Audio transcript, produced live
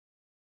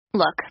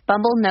Look,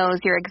 Bumble knows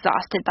you're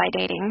exhausted by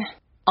dating.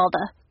 All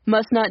the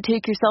must not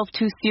take yourself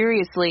too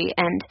seriously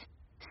and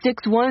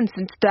 6'1"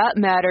 since that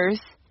matters.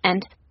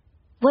 And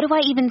what do I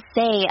even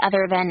say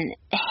other than,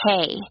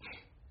 hey?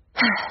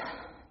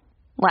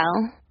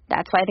 Well,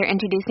 that's why they're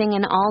introducing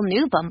an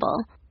all-new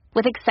Bumble,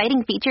 with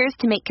exciting features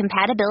to make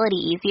compatibility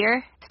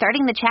easier,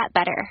 starting the chat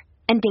better,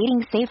 and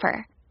dating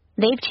safer.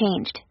 They've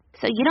changed,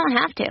 so you don't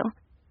have to.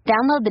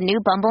 Download the new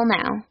Bumble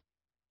now.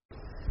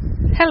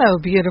 Hello,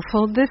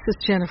 beautiful. This is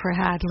Jennifer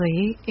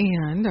Hadley,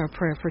 and our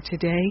prayer for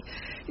today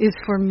is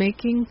for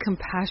making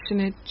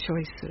compassionate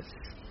choices.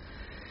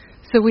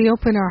 So we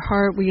open our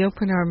heart, we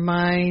open our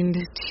mind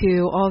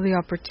to all the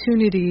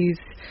opportunities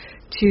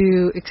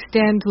to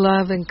extend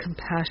love and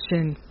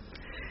compassion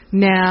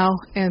now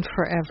and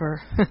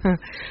forever.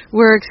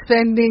 We're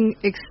extending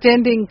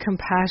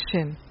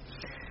compassion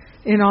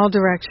in all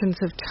directions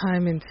of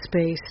time and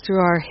space through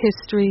our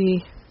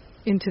history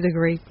into the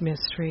great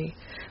mystery.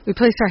 We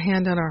place our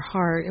hand on our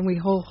heart and we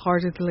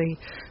wholeheartedly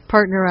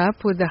partner up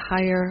with the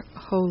higher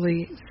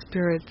Holy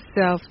Spirit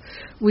self.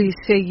 We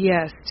say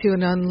yes to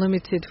an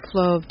unlimited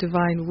flow of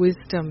divine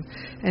wisdom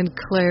and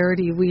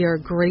clarity. We are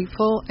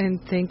grateful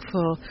and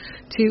thankful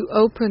to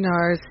open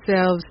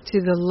ourselves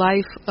to the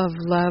life of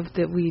love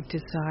that we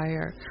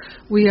desire.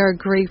 We are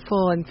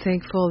grateful and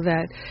thankful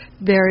that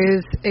there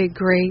is a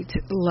great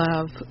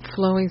love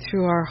flowing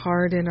through our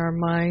heart and our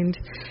mind,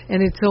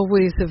 and it's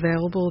always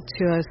available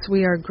to us.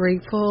 We are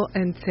grateful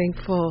and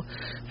thankful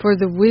for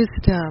the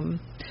wisdom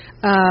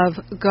of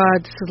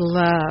God's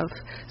love.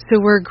 So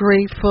we're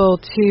grateful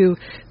to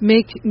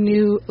make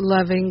new,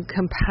 loving,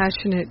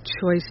 compassionate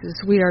choices.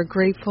 We are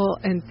grateful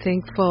and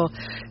thankful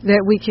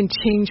that we can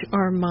change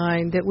our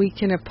mind, that we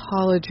can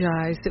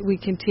apologize, that we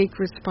can take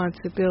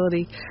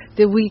responsibility,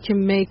 that we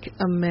can make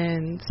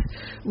amends.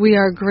 We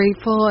are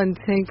grateful and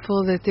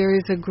thankful that there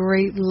is a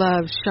great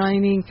love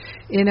shining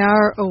in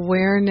our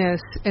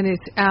awareness, and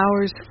it's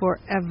ours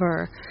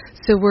forever.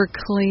 So we're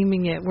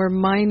claiming it. We're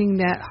mining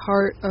that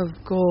heart of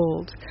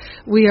gold.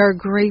 We are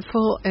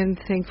grateful and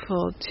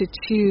thankful to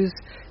choose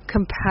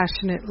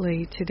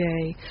compassionately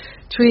today,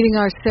 treating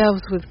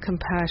ourselves with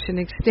compassion,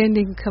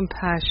 extending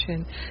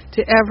compassion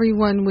to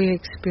everyone we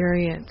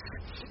experience.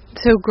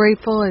 So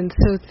grateful and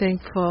so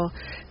thankful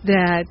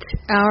that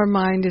our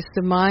mind is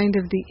the mind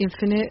of the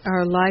infinite.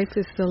 Our life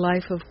is the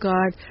life of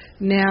God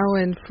now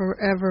and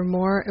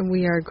forevermore. And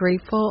we are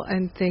grateful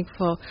and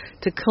thankful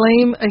to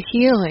claim a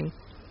healing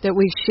that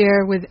we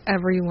share with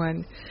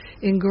everyone.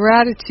 In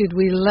gratitude,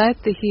 we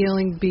let the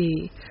healing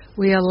be.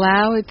 We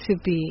allow it to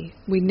be.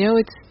 We know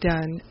it's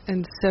done,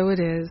 and so it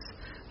is.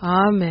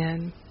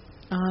 Amen.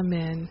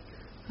 Amen.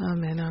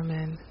 Amen.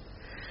 Amen.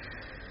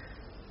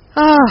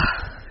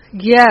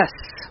 Yes,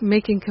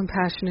 making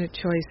compassionate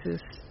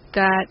choices.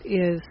 That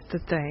is the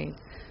thing.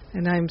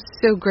 And I'm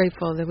so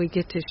grateful that we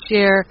get to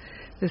share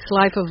this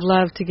life of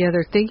love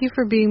together. Thank you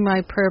for being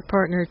my prayer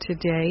partner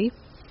today.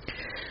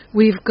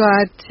 We've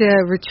got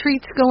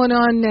retreats going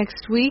on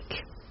next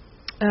week.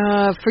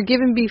 Forgive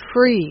and Be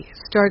Free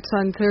starts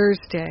on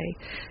Thursday.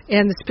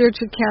 And the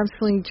Spiritual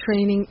Counseling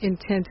Training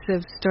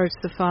Intensive starts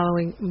the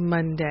following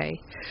Monday.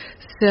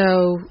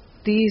 So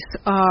these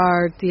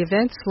are the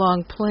events,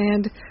 long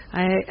planned.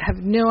 I have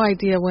no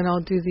idea when I'll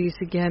do these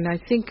again. I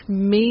think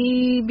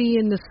maybe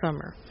in the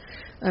summer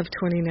of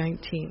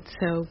 2019.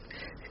 So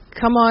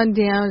come on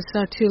down. It's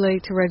not too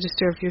late to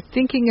register. If you're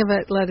thinking of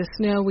it, let us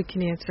know. We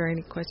can answer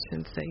any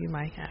questions that you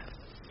might have.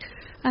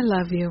 I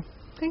love you.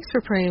 Thanks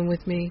for praying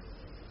with me.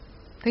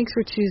 Thanks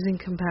for choosing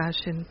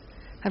compassion.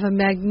 Have a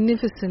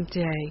magnificent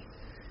day.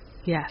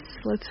 Yes,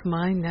 let's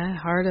mine that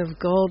heart of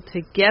gold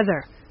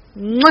together.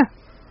 Mwah!